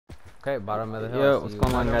Okay, bottom of the hill. Yo, what's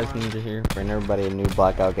going on, guys? Ninja here, bringing everybody a new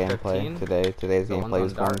Blackout gameplay today. Today's gameplay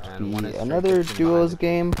is going to be another duos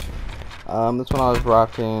game. This one I was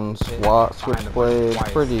rocking SWAT, Switchblade,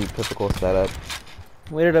 pretty typical setup.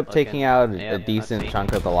 We ended up taking out a decent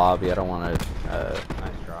chunk of the lobby. I don't want to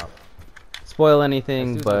spoil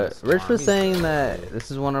anything, but Rich was saying that this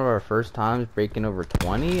is one of our first times breaking over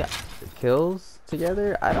 20 kills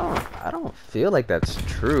together. I don't feel like that's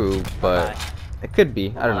true, but it could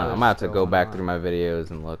be. I don't know. I might have to go back through my videos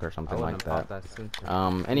and look or something like that.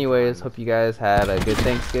 Anyways, hope you guys had a good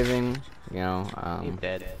Thanksgiving, you know,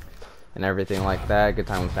 and everything like that. Good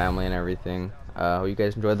time with family and everything. Hope you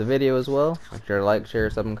guys enjoyed the video as well. Make sure to like, share,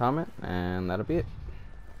 sub, and comment, and that'll be it.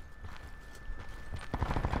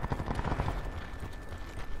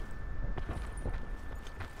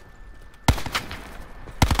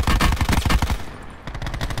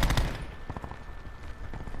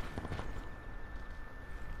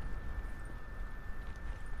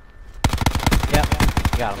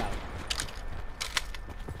 Got him.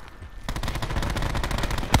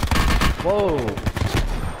 Whoa.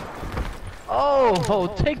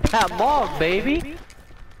 Oh, take that log, baby.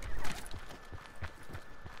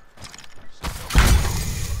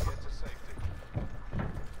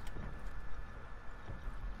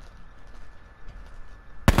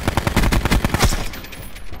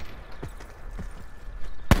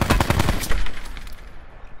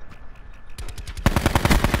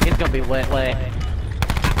 He's gonna be lit.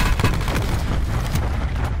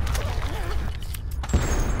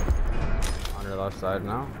 Left side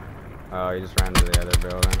now. Oh, he just ran to the other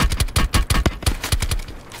building.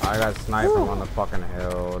 I got sniped from on the fucking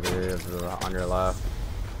hill, dude. On your left.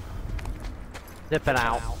 Zipping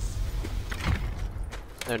out.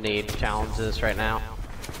 No need challenges right now.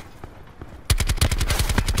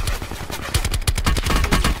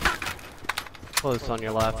 Close on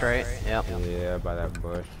your left, right? Yep. Yeah, by that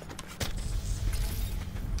bush.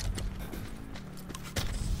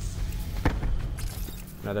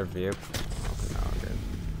 Another vehicle.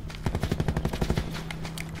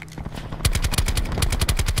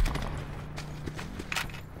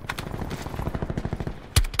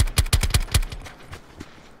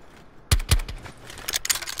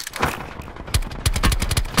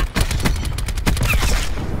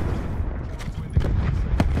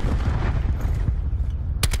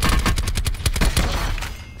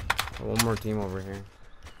 One more team over here.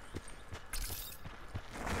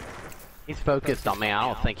 He's focused on me. I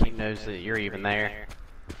don't think he knows that you're even there.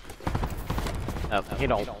 Oh, he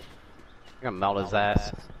don't. You're gonna melt his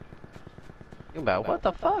ass. You about what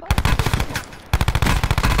the fuck?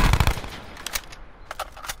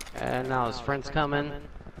 And now his friend's coming.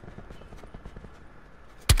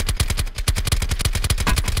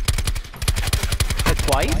 Hit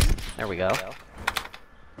twice. There we go.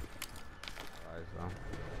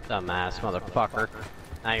 Dumbass motherfucker.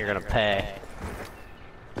 Now you're gonna pay.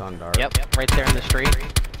 It's on dark. Yep, right there in the street.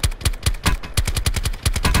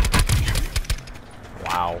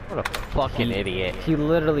 Wow, what a fucking idiot. He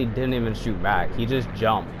literally didn't even shoot back. He just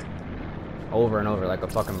jumped over and over like a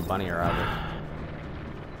fucking bunny rabbit.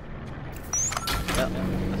 Yep,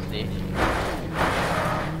 let's see.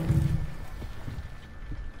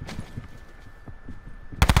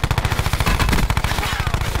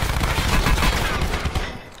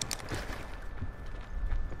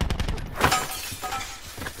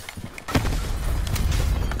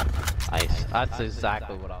 Nice. That's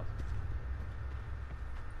exactly what I was.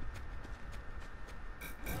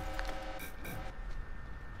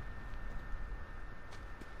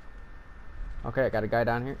 Okay, I got a guy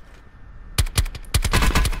down here.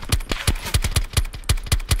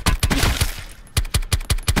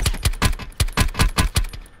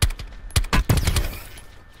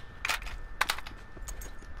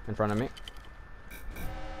 In front of me.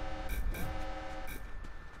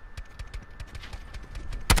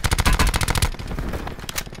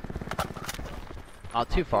 Not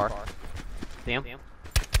too far. See him? Hit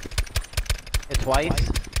twice.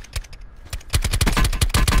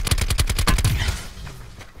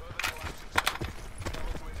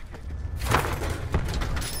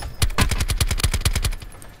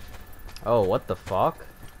 Oh, what the fuck?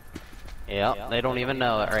 Yep, they don't even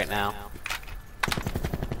know it right now.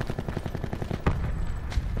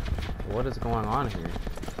 What is going on here?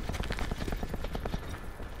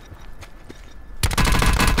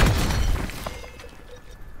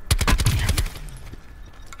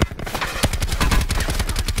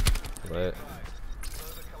 Lit.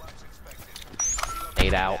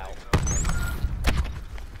 8 out.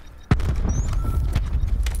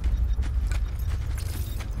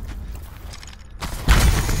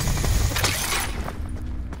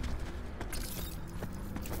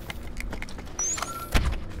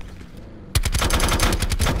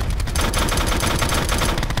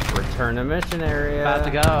 in the mission area. About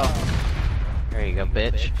to go. There you go,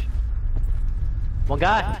 bitch. One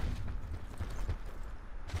guy.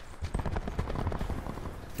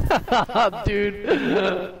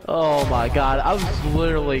 Dude. Oh my god. I was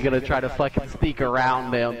literally gonna try to fucking sneak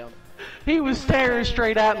around him. He was staring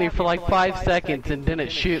straight at me for like 5 seconds and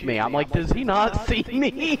didn't shoot me. I'm like, does he not see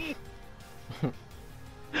me?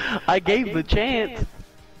 I gave the chance.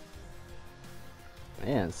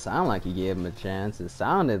 Man, it sounded like you gave him a chance. It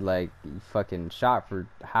sounded like he fucking shot for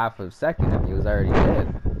half a second and he was already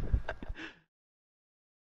dead.